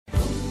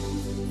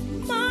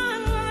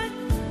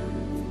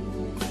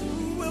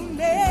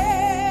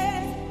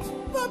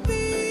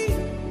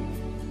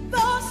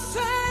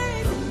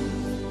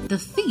The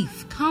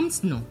thief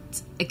comes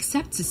not,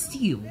 except to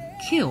steal,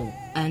 kill,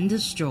 and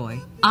destroy.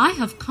 I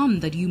have come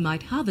that you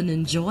might have and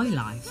enjoy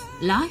life,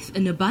 life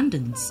in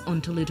abundance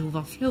until it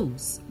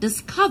overflows.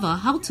 Discover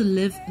how to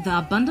live the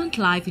abundant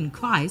life in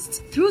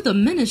Christ through the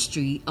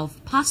ministry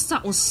of Pastor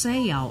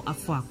Osei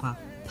Afoakwa.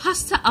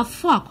 Pastor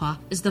Afoakwa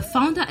is the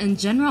founder and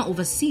general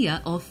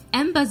overseer of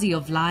Embassy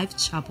of Life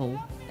Chapel,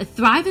 a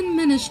thriving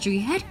ministry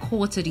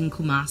headquartered in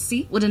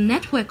Kumasi with a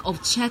network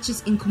of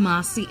churches in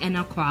Kumasi and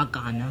Accra,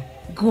 Ghana.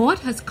 God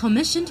has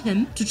commissioned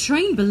him to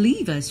train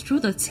believers through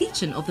the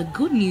teaching of the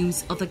good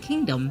news of the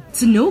kingdom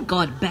to know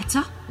God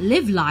better,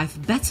 live life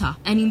better,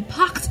 and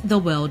impact the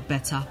world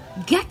better.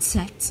 Get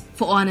set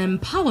for an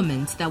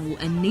empowerment that will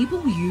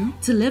enable you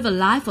to live a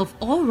life of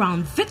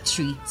all-round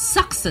victory,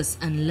 success,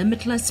 and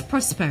limitless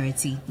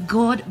prosperity.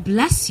 God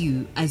bless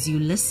you as you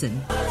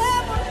listen.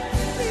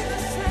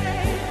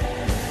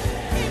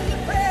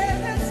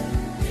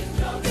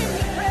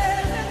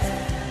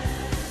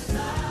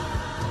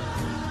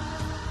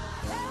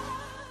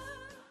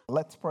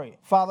 Let's pray.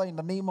 Father, in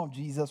the name of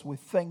Jesus, we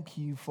thank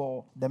you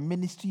for the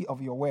ministry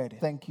of your word.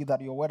 Thank you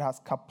that your word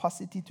has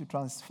capacity to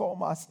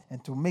transform us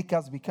and to make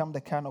us become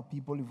the kind of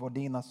people you've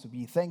ordained us to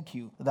be. Thank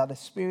you that the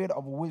spirit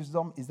of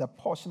wisdom is the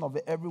portion of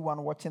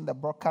everyone watching the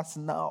broadcast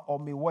now or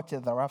may watch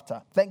it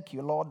thereafter. Thank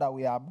you, Lord, that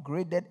we are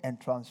upgraded and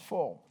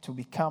transformed to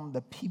become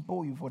the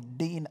people you've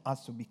ordained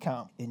us to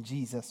become. In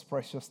Jesus'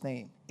 precious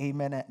name.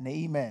 Amen and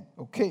amen.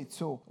 Okay,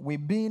 so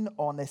we've been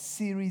on a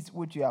series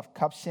which you have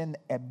captioned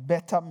A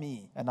Better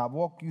Me, and I've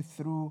walked you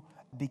through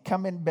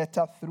becoming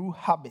better through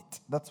habit.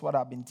 That's what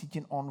I've been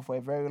teaching on for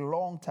a very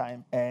long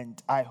time, and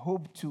I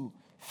hope to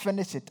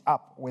finish it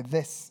up with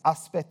this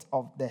aspect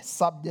of the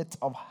subject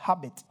of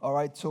habit. All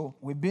right, so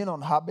we've been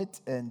on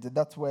habit, and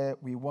that's where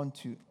we want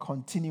to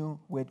continue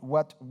with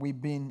what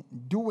we've been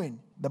doing.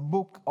 The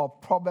book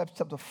of Proverbs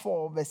chapter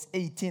 4 verse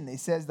 18, it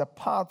says, the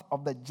path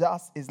of the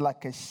just is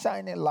like a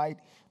shining light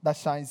that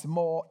shines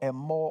more and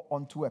more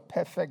unto a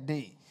perfect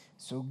day.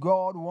 So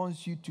God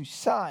wants you to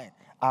shine.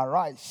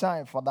 Arise,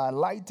 shine, for thy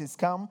light is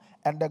come,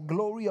 and the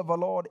glory of the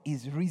Lord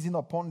is risen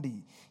upon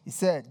thee. He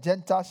said,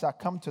 Gentiles shall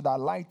come to thy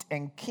light,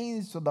 and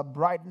kings to the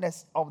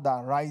brightness of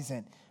thy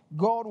rising.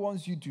 God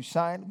wants you to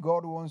shine.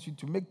 God wants you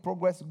to make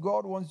progress.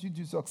 God wants you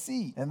to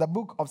succeed. In the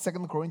book of 2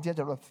 Corinthians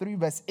chapter 3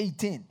 verse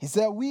 18, he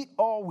said, we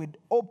all with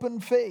open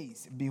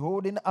face,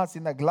 beholding us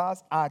in a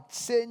glass, are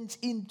changed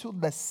into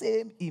the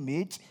same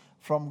image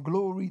from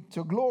glory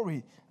to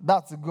glory.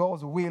 That's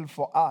God's will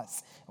for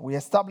us. We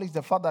established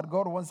the fact that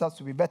God wants us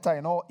to be better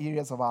in all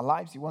areas of our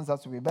lives. He wants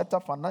us to be better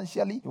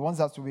financially. He wants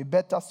us to be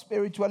better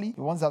spiritually.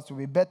 He wants us to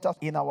be better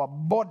in our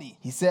body.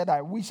 He said,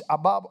 I wish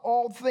above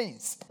all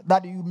things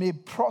that you may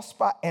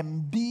prosper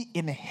and be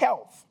in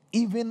health,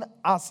 even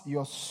as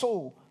your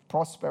soul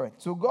prosperity.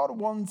 So God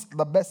wants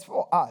the best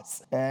for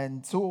us.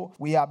 And so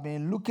we have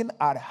been looking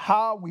at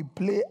how we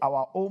play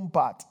our own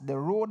part, the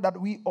role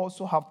that we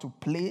also have to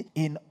play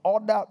in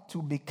order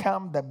to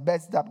become the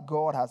best that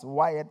God has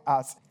wired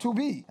us to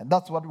be. And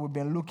that's what we've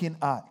been looking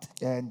at.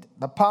 And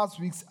the past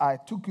weeks, I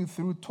took you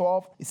through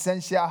 12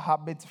 essential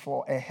habits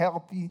for a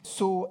healthy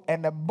soul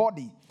and a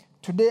body.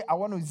 Today, I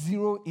want to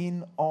zero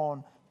in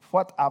on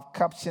what I've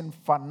captioned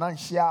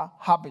financial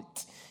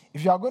habits.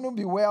 If you are going to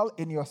be well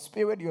in your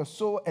spirit, your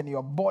soul, and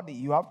your body,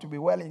 you have to be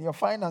well in your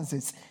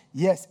finances.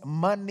 Yes,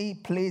 money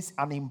plays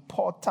an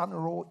important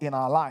role in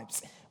our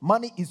lives.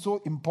 Money is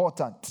so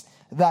important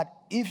that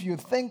if you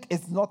think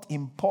it's not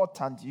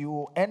important, you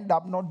will end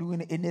up not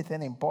doing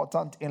anything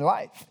important in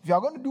life. If you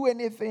are going to do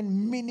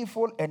anything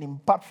meaningful and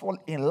impactful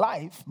in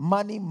life,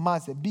 money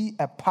must be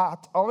a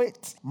part of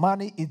it.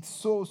 Money is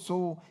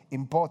so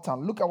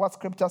important. Look at what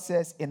scripture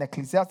says in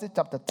Ecclesiastes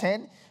chapter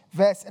 10,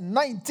 verse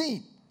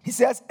 19. He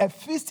says, a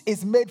feast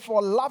is made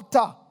for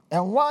laughter,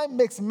 and wine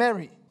makes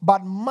merry,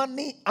 but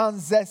money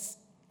answers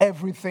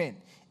everything.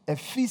 A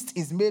feast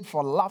is made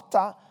for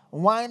laughter,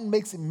 wine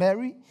makes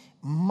merry,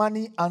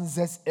 money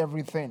answers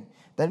everything.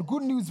 The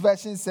Good News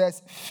Version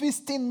says,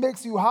 feasting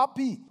makes you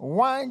happy,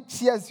 wine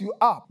cheers you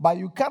up, but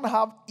you can't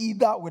have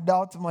either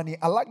without money.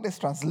 I like this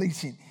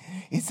translation.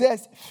 It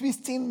says,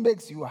 feasting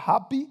makes you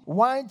happy,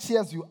 wine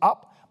cheers you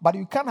up, but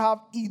you can't have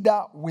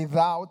either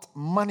without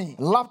money.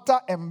 Laughter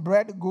and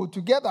bread go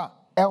together.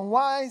 And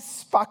wine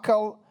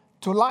sparkle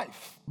to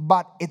life,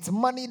 but it's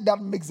money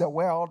that makes the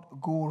world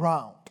go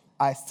round.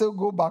 I still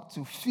go back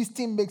to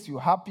feasting makes you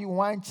happy,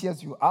 wine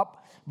cheers you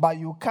up, but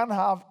you can't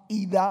have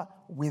either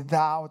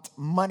without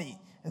money.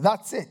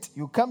 That's it.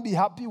 You can't be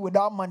happy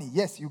without money.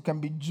 Yes, you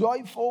can be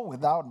joyful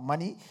without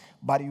money,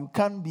 but you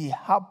can't be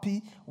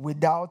happy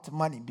without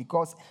money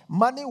because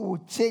money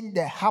will change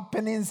the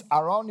happenings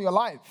around your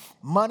life.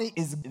 Money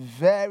is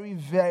very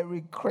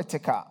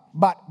critical.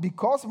 But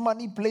because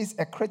money plays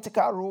a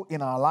critical role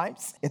in our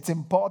lives, it's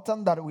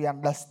important that we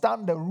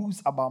understand the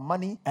rules about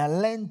money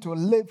and learn to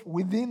live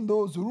within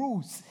those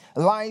rules.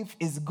 Life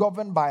is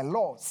governed by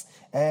laws.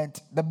 And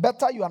the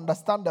better you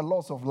understand the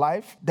laws of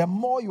life, the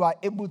more you are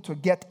able to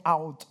get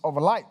out of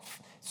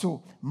life.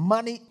 So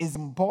money is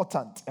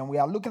important. And we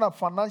are looking at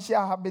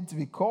financial habits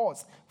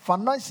because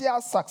financial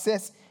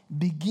success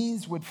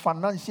begins with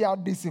financial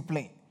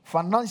discipline.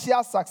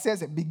 Financial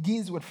success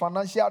begins with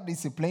financial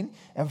discipline,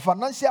 and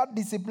financial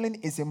discipline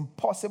is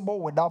impossible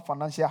without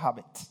financial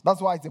habits.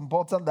 That's why it's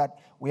important that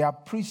we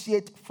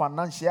appreciate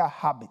financial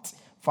habits.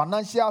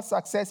 Financial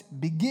success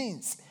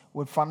begins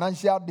with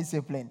financial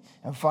discipline,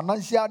 and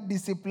financial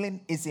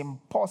discipline is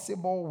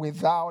impossible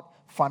without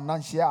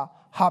financial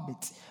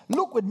habits.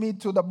 Look with me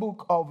to the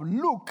book of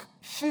Luke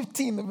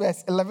 15,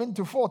 verse 11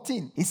 to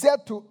 14. He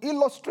said, to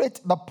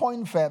illustrate the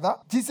point further,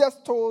 Jesus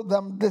told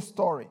them this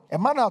story. A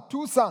man had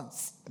 2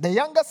 sons. The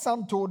younger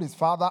son told his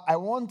father, I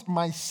want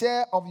my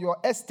share of your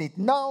estate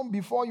now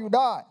before you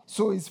die.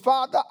 So his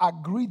father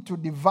agreed to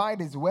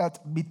divide his wealth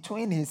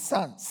between his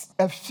sons.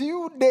 A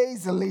few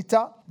days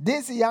later,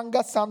 this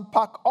younger son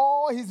packed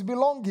all his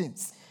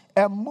belongings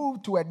and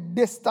moved to a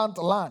distant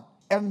land,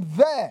 and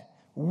there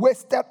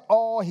wasted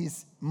all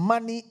his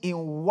money in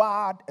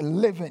wild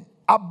living.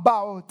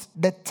 About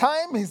the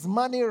time his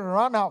money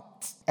ran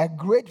out, a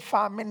great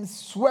famine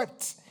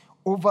swept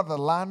over the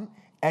land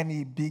and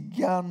he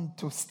began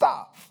to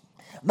starve.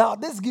 Now,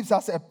 this gives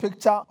us a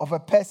picture of a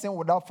person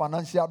without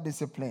financial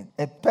discipline,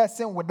 a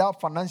person without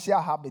financial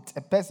habits,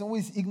 a person who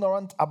is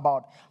ignorant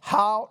about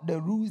how the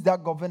rules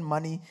that govern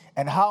money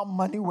and how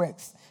money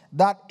works.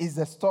 That is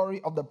the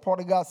story of the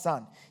prodigal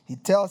son. He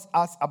tells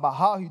us about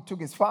how he took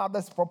his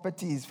father's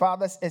property, his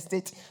father's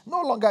estate,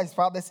 no longer his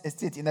father's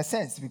estate in a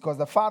sense, because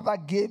the father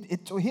gave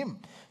it to him.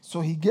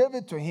 So he gave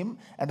it to him,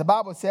 and the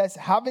Bible says,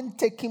 having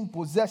taken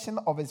possession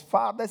of his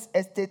father's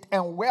estate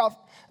and wealth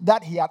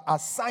that he had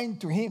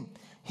assigned to him,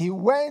 he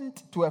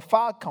went to a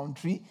far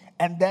country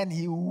and then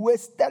he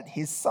wasted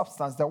his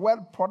substance. The word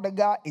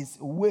prodigal is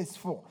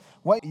wasteful.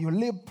 When you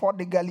live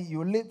prodigally,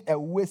 you live a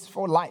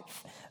wasteful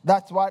life.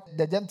 That's what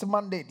the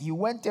gentleman did. He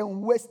went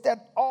and wasted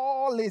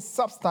all his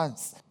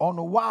substance on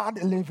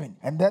wild living.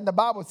 And then the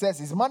Bible says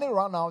his money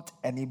ran out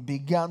and he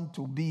began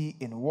to be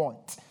in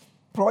want.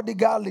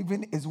 Prodigal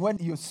living is when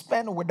you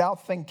spend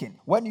without thinking,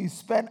 when you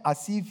spend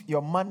as if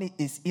your money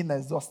is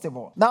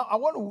inexhaustible. Now, I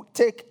want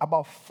to take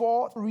about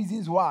 4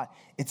 reasons why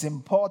it's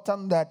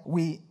important that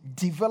we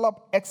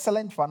develop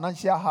excellent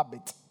financial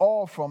habits,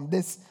 all from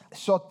this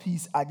short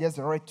piece I just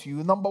read to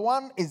you. Number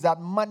 1 is that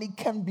money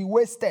can be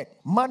wasted.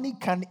 Money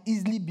can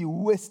easily be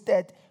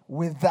wasted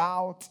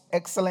without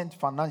excellent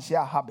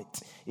financial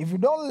habits. If you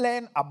don't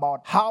learn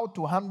about how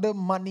to handle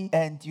money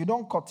and you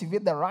don't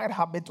cultivate the right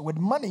habit with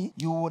money,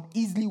 you would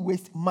easily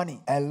waste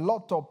money. A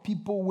lot of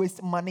people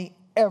waste money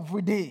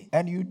every day,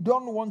 and you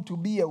don't want to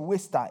be a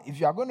waster. If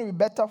you are going to be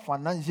better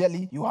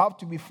financially, you have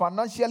to be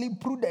financially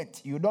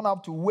prudent. You don't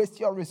have to waste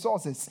your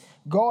resources.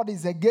 God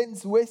is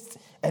against waste,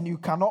 and you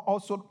cannot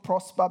also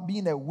prosper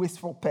being a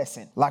wasteful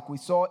person, like we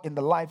saw in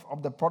the life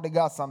of the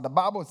prodigal son. The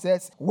Bible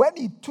says when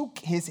he took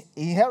his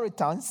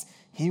inheritance,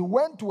 he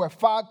went to a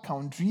far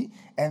country,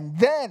 and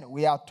then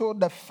we are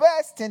told the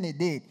first thing he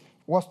did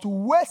was to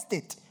waste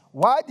it.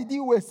 Why did he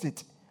waste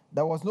it?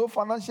 There was no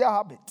financial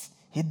habit.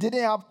 He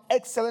didn't have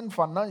excellent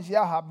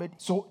financial habit,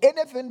 so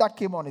anything that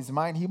came on his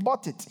mind, he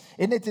bought it.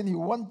 Anything he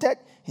wanted,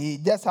 he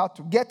just had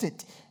to get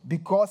it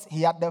because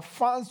he had the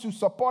funds to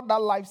support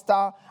that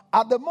lifestyle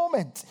at the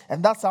moment.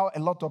 And that's how a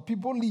lot of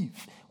people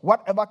live.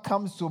 Whatever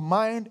comes to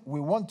mind, we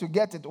want to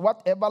get it.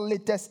 Whatever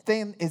latest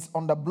thing is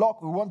on the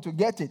block, we want to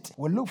get it.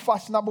 We look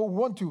fashionable, we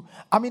want to.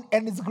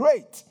 And it's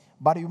great.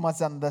 But you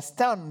must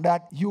understand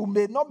that you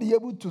may not be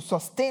able to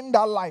sustain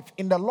that life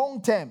in the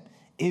long term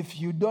if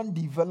you don't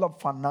develop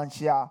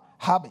financial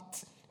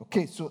habits.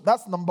 Okay, so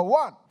that's number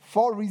 1.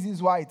 4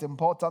 reasons why it's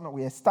important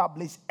we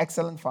establish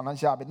excellent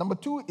financial habits. Number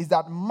 2 is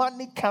that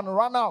money can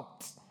run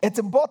out. It's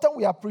important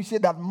we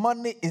appreciate that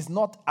money is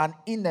not an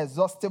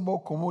inexhaustible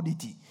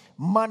commodity.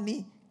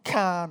 Money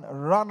can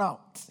run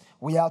out.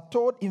 We are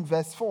told in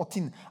verse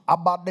 14,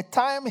 about the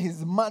time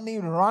his money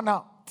ran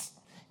out,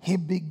 he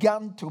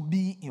began to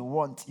be in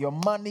want. Your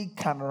money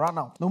can run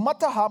out. No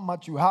matter how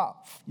much you have,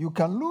 you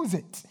can lose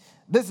it.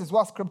 This is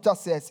what scripture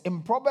says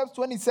in Proverbs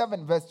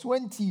 27, verse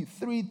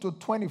 23 to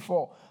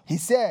 24. He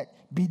said,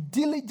 be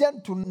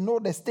diligent to know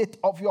the state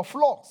of your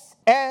flocks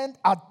and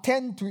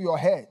attend to your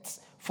heads.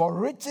 For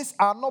riches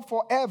are not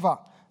forever,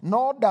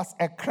 nor does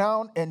a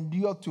crown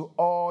endure to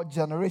all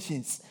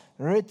generations.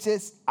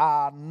 Riches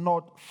are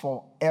not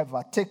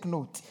forever. Take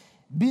note.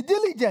 Be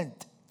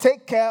diligent.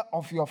 Take care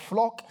of your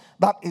flock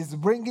that is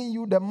bringing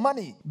you the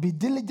money. Be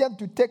diligent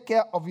to take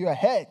care of your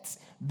heads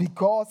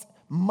because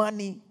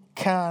money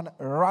can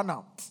run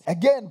out.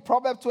 Again,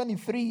 Proverbs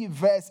 23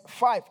 verse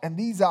 5, and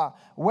these are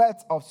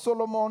words of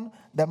Solomon,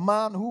 the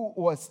man who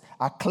was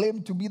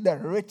acclaimed to be the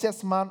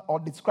richest man or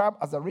described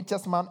as the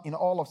richest man in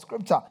all of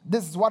scripture.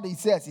 This is what he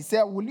says. He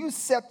said, will you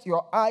set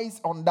your eyes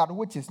on that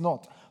which is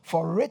not?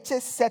 For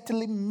riches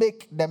certainly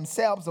make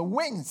themselves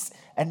wings,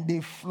 and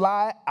they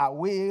fly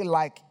away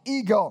like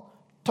eagle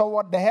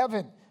toward the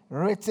heaven.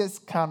 Riches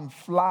can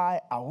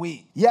fly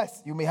away.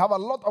 Yes, you may have a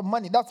lot of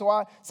money. That's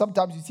why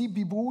sometimes you see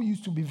people who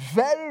used to be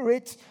very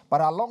rich,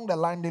 but along the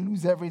line they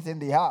lose everything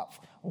they have.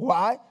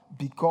 Why?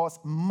 Because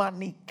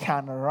money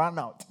can run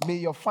out. May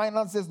your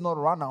finances not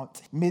run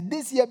out. May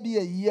this year be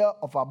a year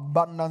of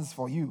abundance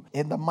for you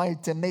in the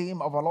mighty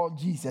name of our Lord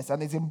Jesus.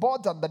 And it's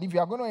important that if you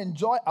are going to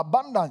enjoy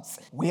abundance,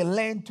 we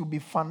learn to be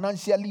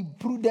financially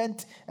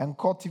prudent and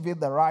cultivate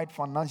the right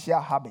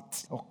financial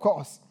habits. Of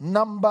course,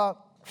 number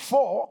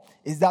 4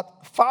 is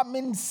that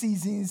famine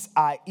seasons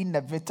are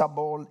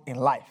inevitable in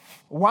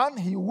life. 1,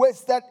 he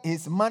wasted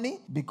his money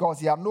because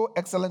he had no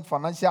excellent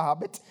financial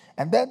habit.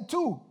 And then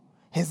 2,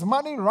 his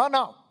money ran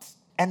out.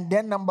 And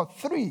then number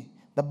 3,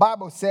 the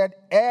Bible said,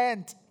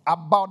 and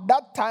about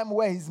that time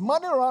where his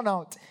money ran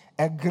out,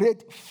 a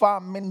great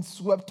famine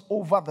swept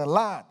over the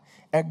land.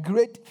 A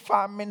great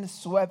famine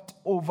swept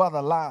over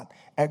the land.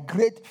 A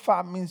great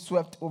famine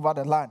swept over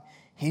the land.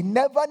 He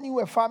never knew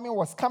a famine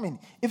was coming.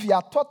 If he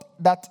had thought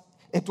that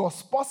it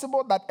was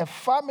possible that a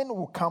famine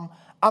would come,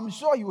 I'm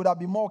sure he would have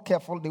been more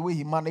careful the way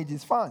he managed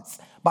his funds.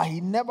 But he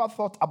never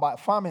thought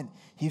about famine.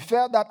 He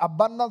felt that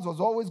abundance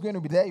was always going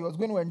to be there. He was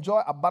going to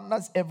enjoy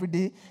abundance every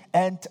day.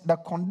 And the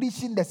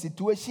condition, the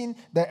situation,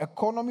 the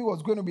economy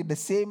was going to be the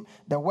same.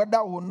 The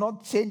weather will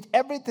not change.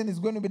 Everything is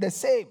going to be the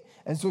same.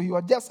 And so he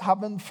was just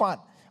having fun.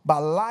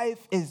 But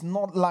life is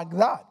not like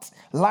that.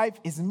 Life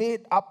is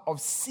made up of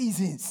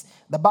seasons.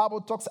 The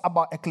Bible talks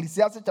about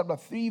Ecclesiastes chapter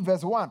 3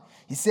 verse 1.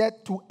 He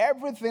said, to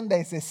everything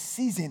there is a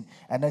season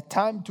and a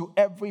time to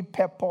every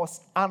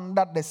purpose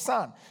under the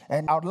sun.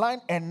 And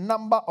outline a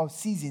number of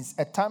seasons.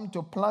 A time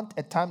to plant,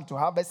 a time to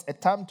harvest, a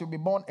time to be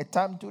born, a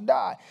time to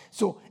die.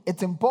 So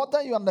it's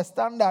important you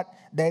understand that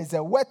there is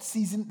a wet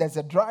season, there's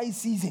a dry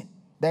season.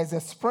 There's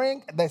a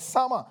spring, there's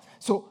summer.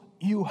 So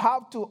you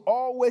have to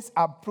always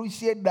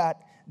appreciate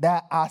that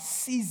there are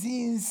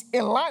seasons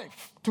in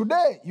life.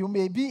 Today, you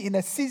may be in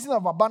a season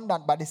of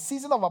abundance, but the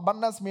season of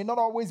abundance may not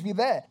always be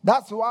there.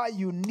 That's why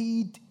you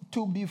need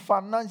to be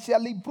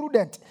financially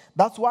prudent.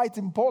 That's why it's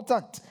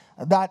important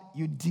that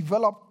you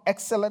develop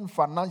excellent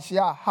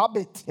financial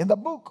habits. In the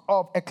book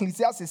of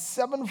Ecclesiastes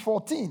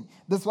 7:14,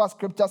 this is what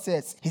scripture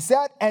says. He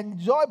said,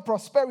 enjoy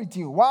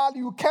prosperity while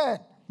you can,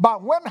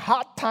 but when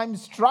hard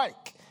times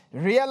strike,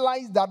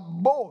 realize that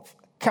both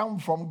come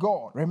from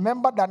God.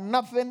 Remember that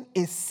nothing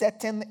is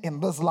certain in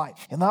this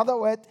life. In other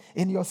words,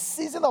 in your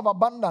season of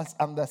abundance,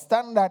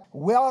 understand that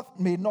wealth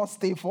may not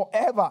stay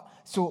forever.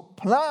 So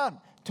plan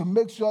to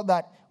make sure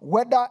that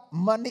whether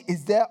money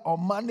is there or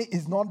money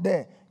is not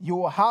there, you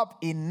will have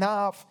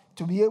enough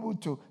to be able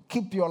to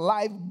keep your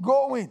life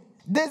going.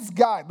 This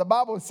guy, the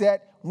Bible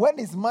said, when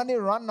his money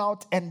ran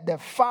out and the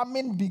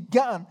famine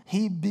began,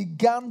 he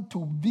began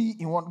to be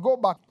in want. Go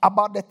back.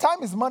 About the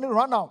time his money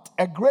ran out,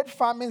 a great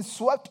famine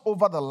swept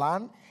over the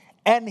land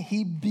and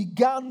he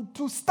began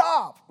to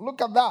starve.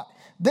 Look at that.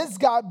 This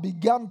guy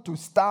began to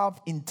starve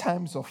in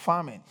times of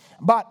famine.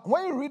 But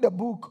when you read the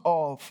book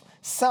of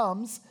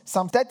Psalm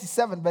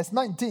 37 verse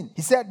 19,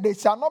 he said, they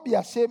shall not be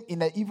ashamed in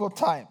the evil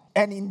time,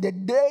 and in the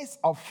days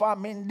of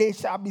famine they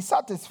shall be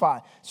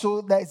satisfied.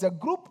 So there is a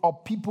group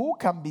of people who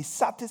can be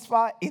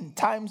satisfied in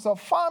times of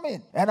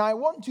famine. And I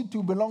want you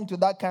to belong to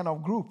that kind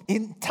of group.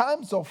 In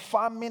times of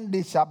famine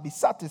they shall be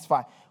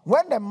satisfied.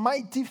 When the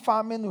mighty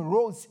famine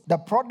rose, the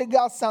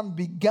prodigal son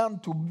began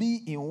to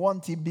be in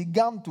want. He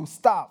began to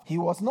starve. He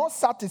was not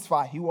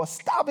satisfied. He was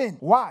starving.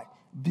 Why?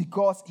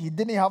 Because he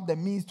didn't have the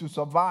means to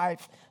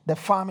survive the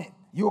famine.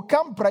 You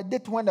can't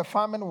predict when the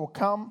famine will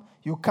come.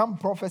 You can't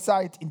prophesy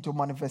it into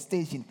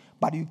manifestation.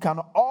 But you can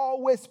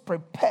always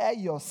prepare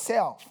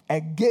yourself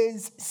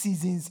against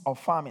seasons of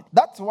famine.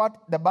 That's what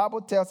the Bible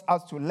tells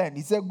us to learn.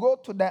 He said, go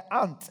to the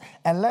ant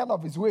and learn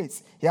of his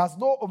ways. He has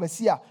no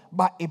overseer,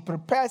 but he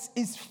prepares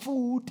his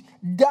food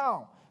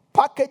down,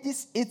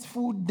 packages its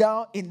food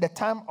down in the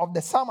time of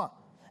the summer.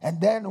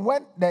 And then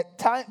when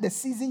the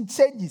season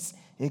changes,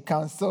 he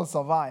can still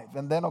survive.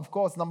 And then, of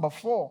course, number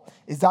 4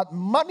 is that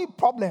money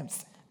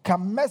problems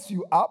can mess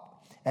you up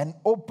and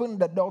open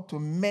the door to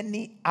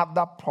many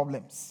other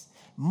problems.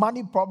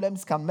 Money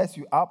problems can mess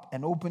you up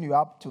and open you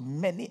up to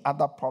many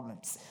other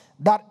problems.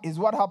 That is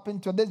what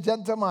happened to this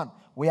gentleman.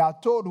 We are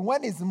told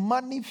when his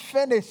money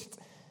finished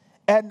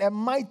and a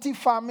mighty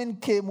famine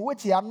came,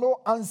 which he had no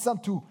answer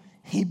to,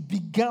 he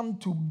began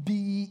to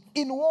be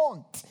in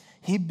want.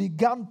 He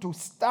began to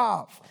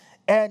starve.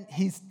 And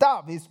he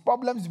starved. His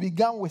problems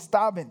began with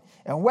starving.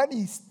 And when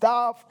he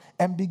starved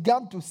and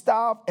began to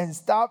starve, and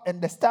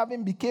the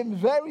starving became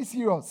very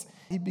serious,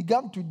 he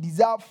began to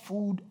desire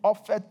food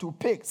offered to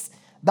pigs.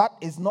 That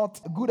is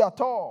not good at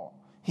all.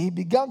 He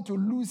began to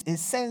lose his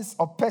sense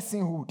of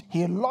personhood.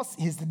 He lost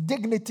his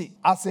dignity.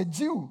 As a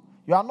Jew,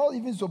 you are not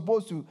even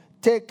supposed to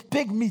take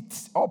pig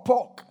meat or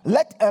pork,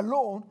 let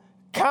alone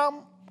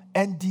come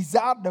and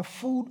desire the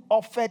food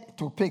offered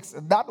to pigs.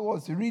 That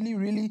was really,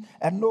 really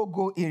a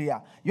no-go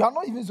area. You are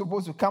not even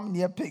supposed to come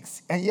near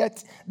pigs. And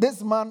yet,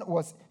 this man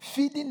was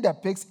feeding the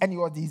pigs and he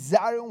was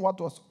desiring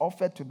what was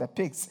offered to the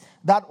pigs.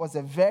 That was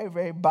a very,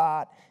 very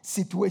bad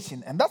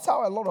situation. And that's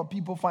how a lot of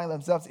people find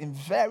themselves in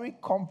very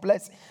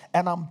complex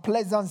and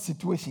unpleasant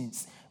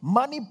situations.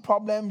 Money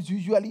problems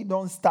usually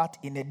don't start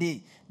in a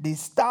day. They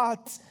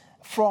start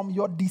from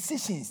your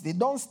decisions. They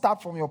don't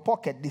start from your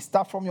pocket. They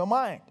start from your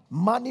mind.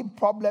 Money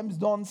problems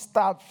don't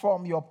start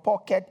from your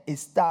pocket. It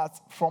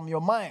starts from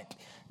your mind.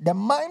 The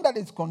mind that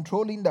is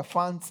controlling the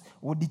funds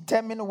will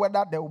determine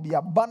whether there will be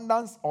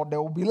abundance or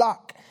there will be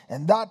lack.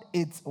 And that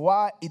is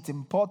why it's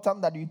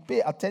important that you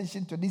pay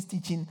attention to this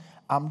teaching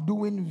I'm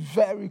doing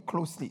very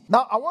closely.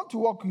 Now, I want to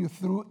walk you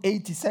through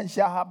 8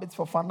 essential habits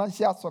for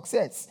financial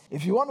success.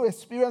 If you want to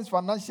experience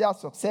financial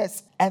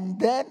success and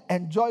then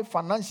enjoy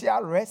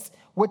financial rest,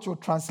 which will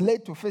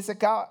translate to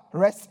physical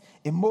rest,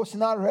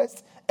 emotional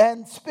rest,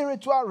 and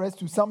spiritual rest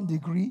to some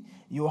degree,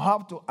 you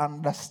have to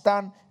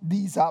understand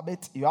these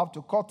habits. You have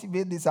to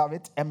cultivate these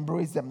habits,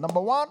 embrace them.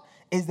 Number 1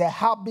 is the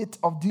habit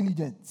of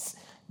diligence.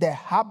 The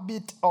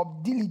habit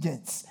of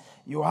diligence.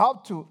 You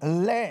have to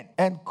learn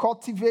and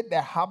cultivate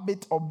the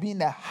habit of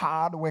being a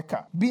hard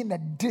worker, being a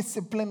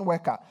disciplined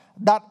worker.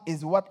 That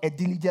is what a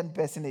diligent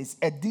person is.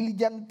 A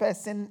diligent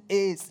person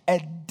is a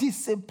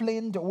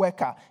disciplined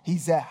worker.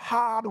 He's a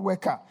hard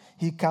worker.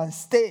 He can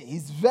stay.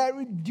 He's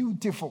very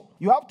dutiful.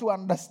 You have to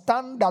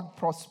understand that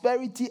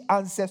prosperity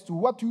answers to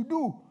what you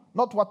do,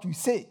 not what you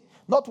say,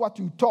 not what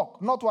you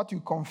talk, not what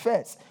you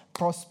confess.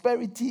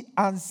 Prosperity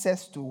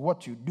answers to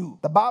what you do.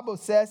 The Bible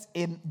says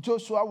in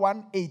Joshua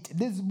 1:8,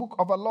 this book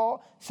of the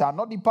law shall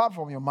not depart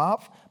from your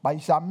mouth, but you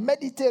shall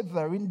meditate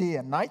therein day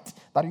and night,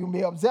 that you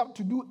may observe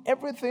to do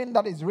everything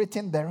that is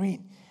written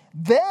therein.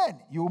 Then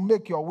you will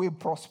make your way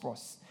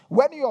prosperous.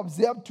 When you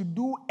observe to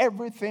do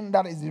everything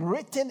that is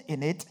written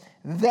in it,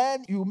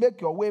 then you make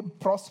your way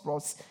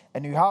prosperous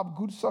and you have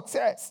good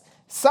success.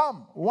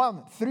 Psalm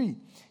 1:3,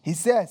 he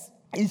says,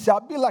 it shall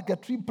be like a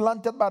tree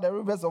planted by the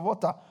rivers of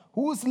water,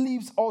 whose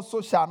leaves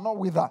also shall not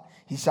wither.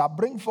 He shall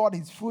bring forth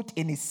his fruit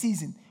in his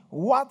season.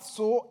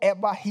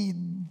 Whatsoever he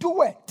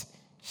doeth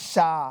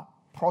shall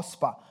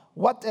prosper.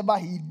 Whatever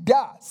he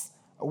does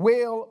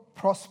will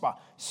prosper.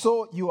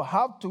 So you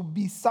have to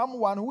be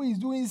someone who is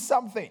doing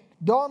something.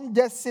 Don't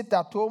just sit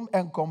at home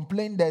and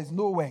complain there is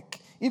no work.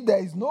 If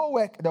there is no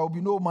work, there will be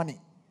no money.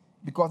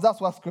 Because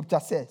that's what scripture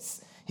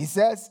says. He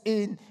says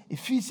in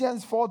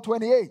Ephesians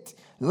 4:28,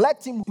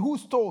 let him who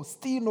stole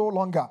steal no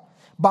longer,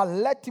 but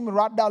let him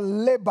rather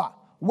labor,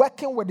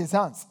 working with his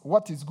hands,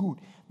 what is good,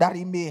 that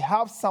he may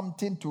have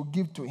something to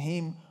give to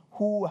him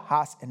who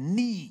has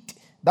need.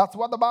 That's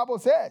what the Bible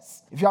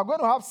says. If you are going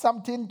to have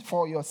something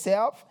for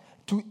yourself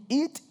to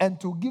eat and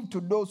to give to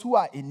those who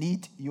are in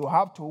need, you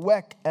have to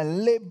work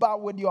and labor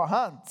with your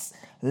hands.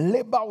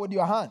 Labor with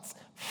your hands.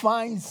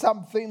 Find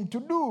something to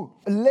do.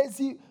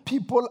 Lazy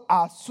people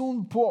are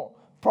soon poor.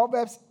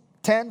 Proverbs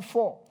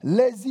 10:4.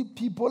 Lazy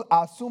people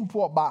are soon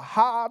poor, but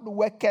hard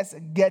workers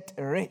get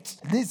rich.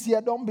 This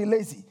year, don't be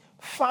lazy.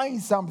 Find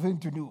something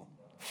to do.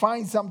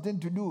 Find something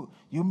to do.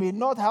 You may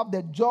not have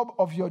the job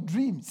of your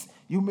dreams.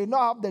 You may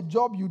not have the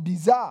job you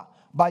desire,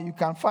 but you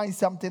can find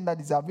something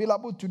that is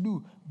available to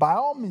do. By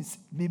all means,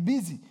 be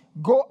busy.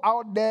 Go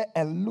out there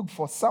and look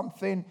for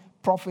something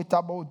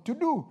profitable to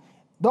do.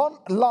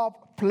 Don't love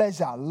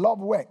pleasure, love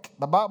work.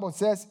 The Bible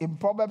says in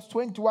Proverbs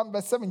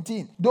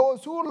 21:17,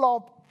 those who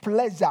love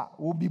pleasure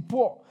will be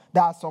poor.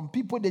 There are some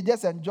people, they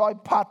just enjoy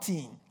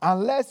partying.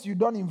 Unless you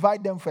don't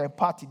invite them for a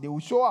party, they will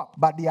show up.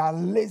 But they are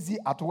lazy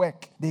at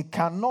work. They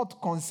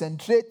cannot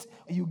concentrate.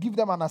 You give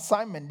them an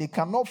assignment. They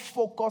cannot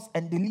focus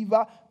and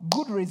deliver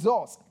good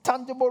results,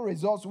 tangible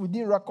results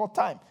within record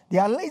time. They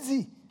are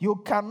lazy. You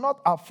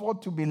cannot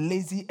afford to be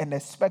lazy and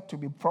expect to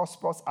be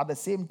prosperous at the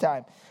same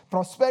time.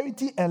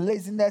 Prosperity and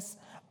laziness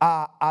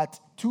are at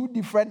two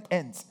different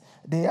ends.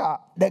 They are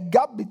the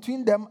gap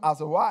between them as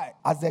wide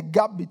as the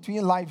gap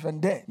between life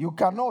and death. You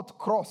cannot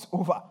cross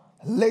over.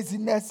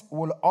 Laziness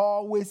will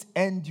always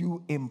end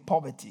you in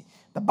poverty.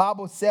 The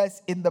Bible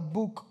says in the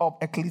book of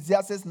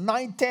Ecclesiastes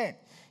 9:10,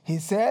 he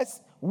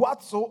says,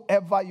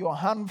 whatsoever your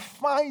hand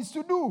finds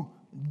to do,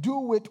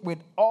 do it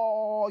with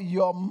all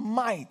your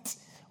might.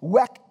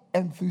 Work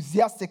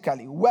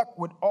enthusiastically. Work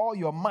with all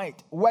your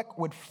might. Work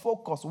with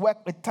focus.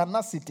 Work with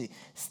tenacity.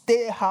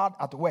 Stay hard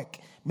at work.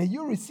 May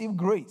you receive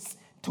grace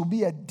to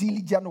be a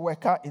diligent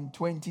worker in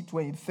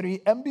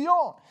 2023 and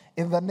beyond,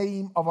 in the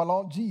name of our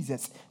Lord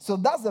Jesus. So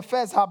that's the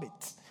first habit.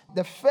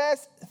 The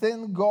first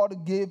thing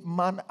God gave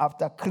man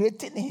after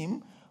creating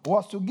him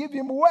was to give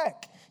him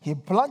work. He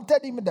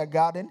planted him in the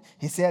garden.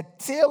 He said,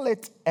 till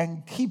it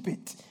and keep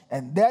it.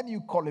 And then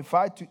you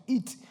qualify to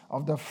eat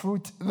of the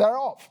fruit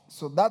thereof.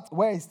 So that's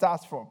where it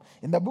starts from.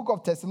 In the book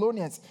of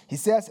Thessalonians, he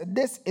says,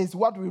 this is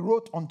what we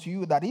wrote unto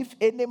you, that if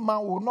any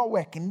man will not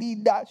work,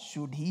 neither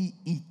should he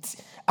eat.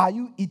 Are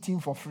you eating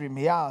for free?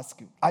 May I ask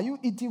you? Are you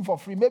eating for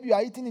free? Maybe you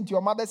are eating into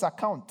your mother's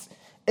account.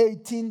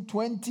 18,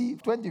 20,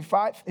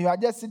 25. You are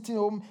just sitting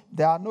home.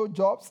 There are no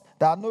jobs.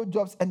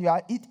 And you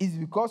are is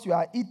because you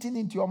are eating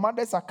into your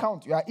mother's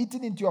account. You are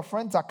eating into your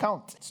friend's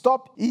account.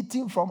 Stop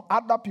eating from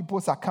other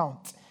people's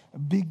account.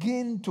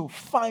 Begin to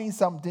find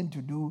something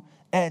to do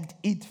and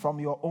eat from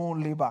your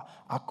own labor.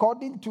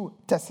 According to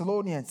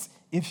Thessalonians,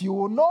 if you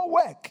will not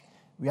work,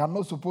 we are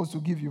not supposed to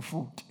give you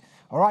food.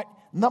 All right.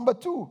 Number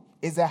 2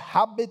 is a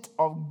habit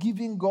of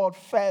giving God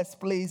first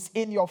place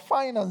in your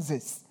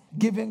finances.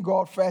 giving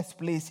God first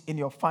place in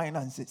your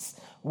finances.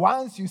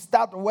 Once you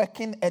start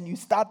working and you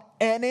start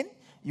earning,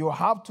 you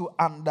have to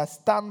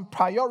understand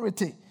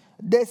priority.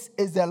 This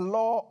is the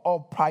law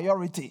of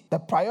priority. The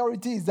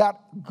priority is that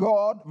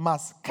God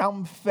must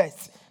come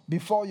first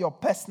before your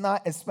personal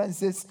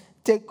expenses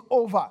take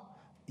over.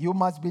 You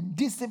must be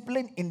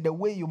disciplined in the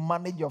way you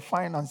manage your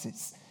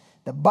finances.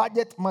 The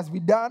budget must be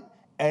done,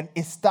 and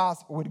it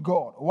starts with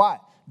God. Why?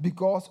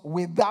 Because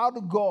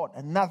without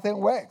God, nothing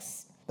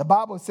works. The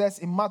Bible says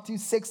in Matthew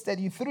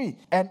 6:33,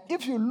 and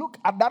if you look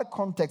at that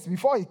context,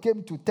 before he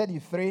came to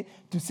 33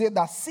 to say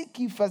that seek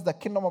ye first the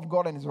kingdom of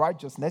God and his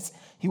righteousness,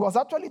 he was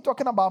actually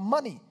talking about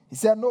money. He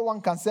said no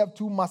one can serve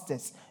two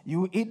masters.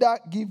 You either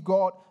give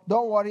God,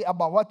 don't worry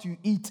about what you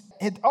eat.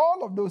 And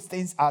all of those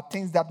things are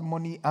things that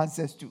money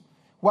answers to.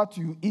 What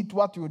you eat,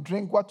 what you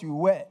drink, what you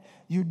wear.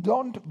 You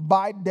don't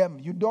buy them.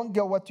 You don't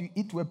get what you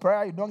eat with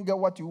prayer. You don't get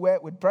what you wear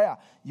with prayer.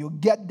 You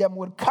get them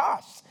with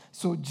cash.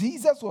 So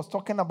Jesus was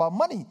talking about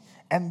money.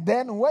 And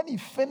then when he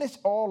finished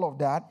all of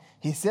that,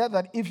 he said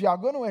that if you are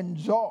going to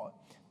enjoy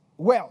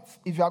wealth,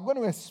 if you are going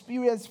to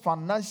experience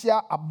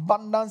financial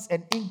abundance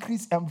and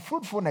increase and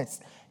fruitfulness,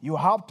 you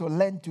have to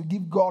learn to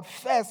give God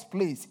first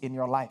place in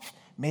your life.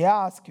 May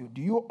I ask you,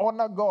 do you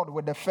honor God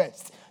with the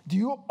first? Do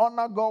you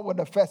honor God with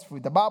the first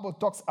fruit? The Bible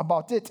talks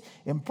about it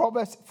in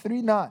Proverbs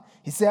 3:9.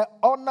 He said,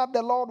 honor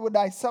the Lord with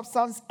thy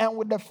substance and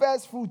with the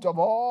first fruit of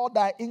all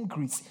thy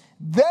increase.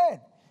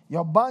 Then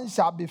your barn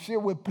shall be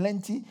filled with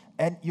plenty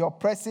and your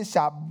presses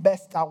shall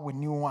burst out with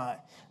new wine.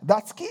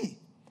 That's key.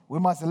 We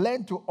must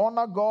learn to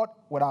honor God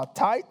with our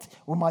tithe.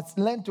 We must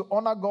learn to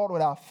honor God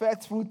with our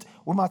first fruit.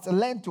 We must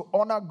learn to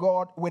honor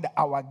God with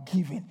our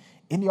giving.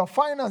 In your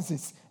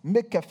finances,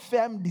 make a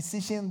firm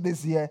decision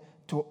this year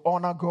to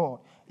honor God.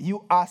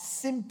 You are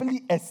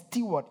simply a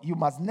steward. You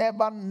must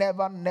never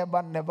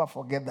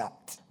forget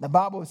that. The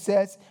Bible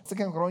says,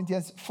 2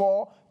 Corinthians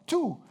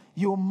 4:2,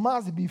 you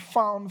must be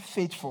found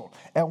faithful.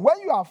 And when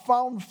you are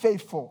found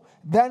faithful,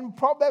 then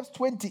Proverbs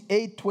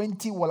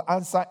 28:20 will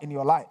answer in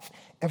your life.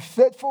 A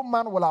faithful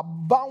man will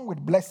abound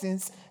with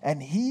blessings,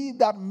 and he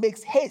that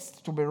makes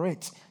haste to be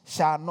rich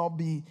shall not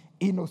be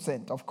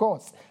innocent. Of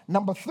course.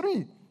 Number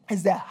 3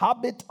 is the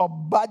habit of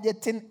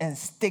budgeting and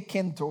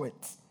sticking to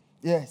it.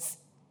 Yes.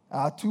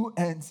 Two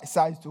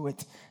sides to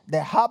it. The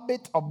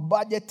habit of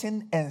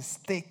budgeting and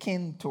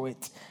sticking to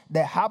it.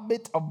 The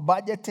habit of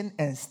budgeting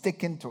and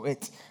sticking to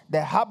it.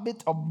 The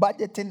habit of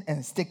budgeting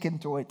and sticking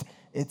to it.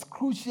 It's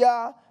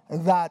crucial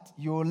that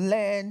you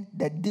learn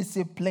the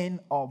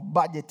discipline of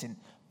budgeting.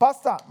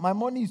 Pastor, my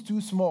money is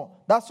too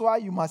small. That's why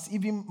you must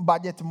even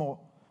budget more.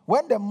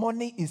 When the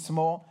money is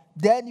small,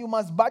 then you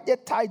must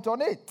budget tight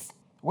on it.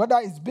 Whether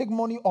it's big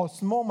money or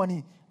small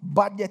money,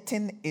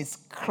 budgeting is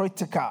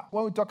critical.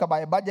 When we talk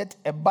about a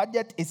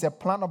budget is a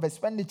plan of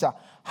expenditure.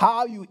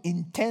 How you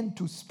intend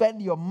to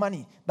spend your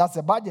money, that's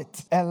a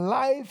budget. And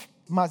life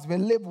must be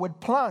lived with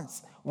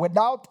plans.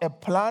 Without a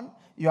plan,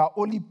 you are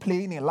only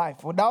playing in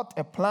life. Without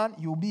a plan,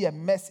 you'll be a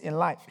mess in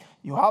life.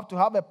 You have to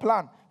have a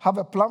plan. Have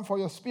a plan for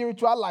your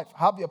spiritual life.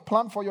 Have a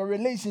plan for your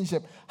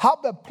relationship.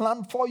 Have a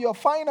plan for your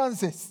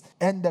finances.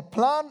 And the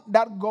plan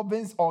that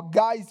governs or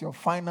guides your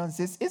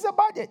finances is a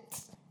budget.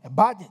 A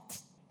budget.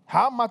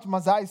 How much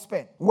must I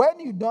spend?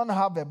 When you don't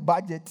have a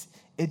budget,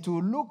 it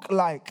will look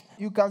like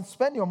you can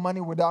spend your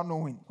money without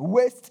knowing.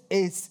 Waste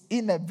is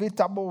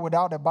inevitable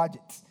without a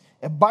budget.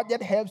 A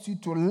budget helps you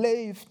to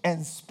live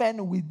and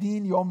spend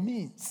within your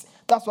means.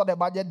 That's what a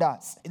budget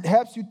does. It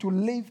helps you to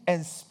live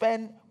and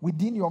spend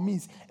within your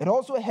means. It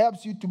also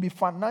helps you to be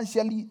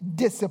financially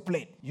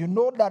disciplined. You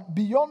know that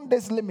beyond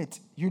this limit,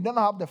 you don't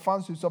have the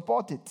funds to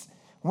support it.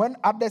 When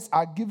others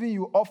are giving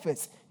you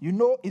offers, you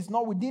know it's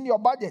not within your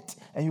budget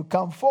and you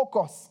can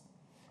focus.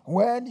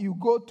 When you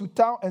go to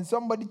town and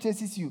somebody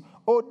chases you,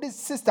 oh, this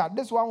sister,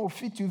 this one will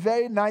fit you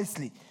very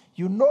nicely.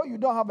 You know you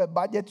don't have a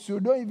budget, so you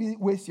don't even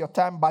waste your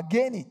time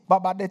bargaining. But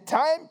by the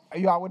time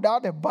you are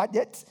without a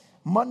budget,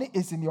 money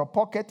is in your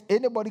pocket.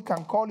 Anybody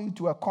can call you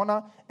to a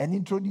corner and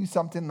introduce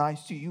something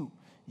nice to you.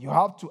 You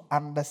have to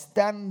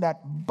understand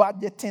that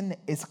budgeting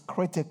is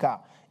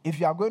critical. If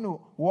you are going to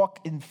walk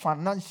in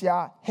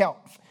financial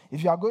health,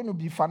 if you are going to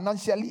be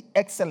financially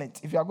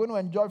excellent, if you are going to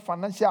enjoy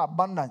financial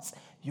abundance,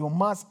 you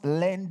must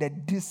learn the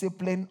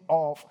discipline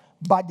of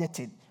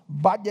budgeting.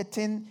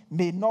 Budgeting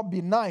may not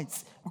be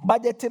nice.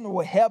 Budgeting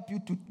will help you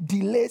to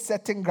delay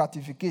certain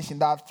gratification.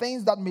 There are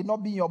things that may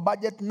not be in your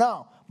budget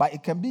now, but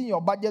it can be in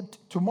your budget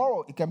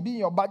tomorrow. It can be in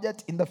your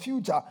budget in the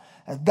future.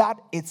 That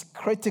is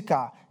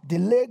critical.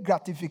 Delayed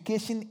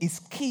gratification is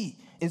key.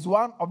 Is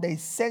one of the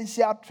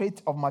essential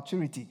traits of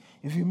maturity.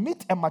 If you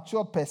meet a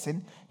mature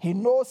person, he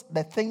knows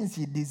the things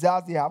he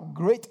desires. They have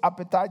great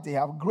appetite, they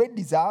have great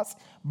desires,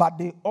 but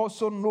they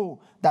also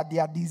know that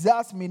their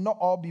desires may not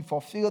all be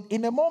fulfilled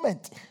in a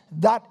moment.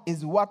 That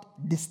is what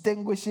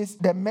distinguishes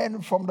the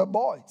men from the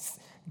boys.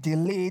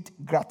 Delayed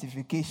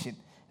gratification.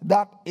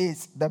 That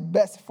is the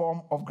best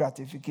form of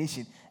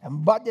gratification.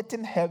 And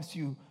budgeting helps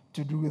you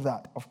to do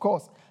that. Of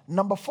course,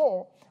 number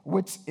 4,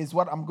 which is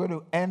what I'm going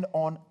to end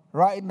on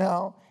right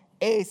now,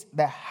 is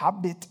the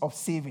habit of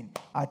saving.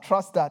 I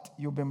trust that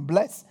you've been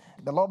blessed.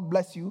 The Lord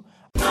bless you.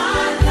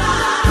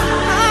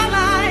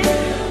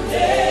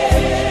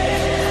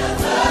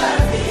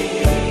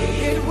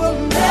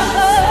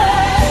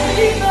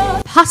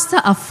 Pastor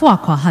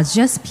Afoakwa has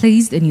just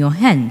placed in your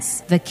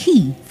hands the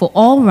key for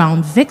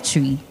all-round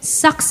victory,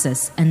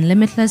 success, and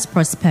limitless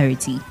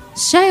prosperity.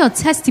 Share your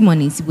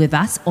testimonies with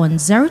us on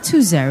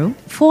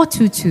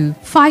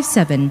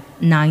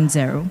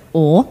 020-422-5790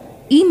 or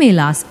email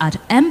us at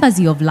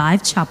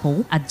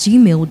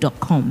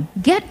embassyoflifechapel@gmail.com.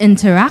 Get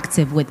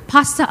interactive with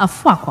Pastor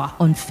Afoakwa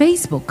on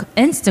Facebook,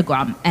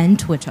 Instagram, and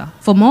Twitter.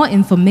 For more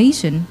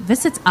information,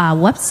 visit our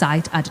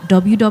website at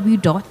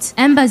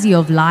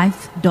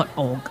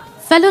www.embassyoflife.org.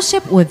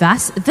 Fellowship with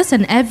us this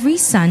and every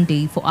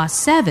Sunday for our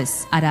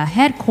service at our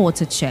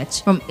headquarter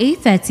church from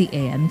 8:30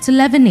 a.m. to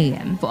 11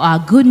 a.m. for our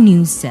Good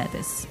News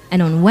service.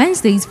 And on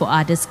Wednesdays for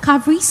our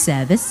Discovery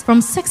service from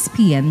 6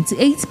 p.m. to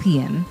 8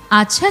 p.m.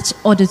 Our church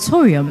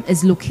auditorium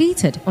is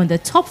located on the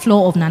top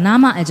floor of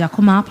Nanama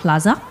Ejakoma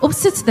Plaza,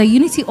 opposite the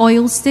Unity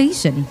Oil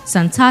Station,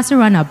 Santata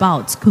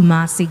Runabout,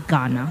 Kumasi,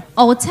 Ghana.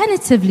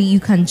 Alternatively,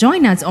 you can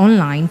join us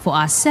online for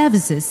our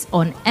services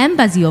on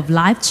Embassy of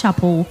Life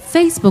Chapel,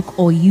 Facebook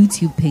or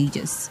YouTube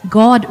pages.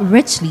 God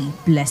richly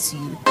bless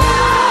you.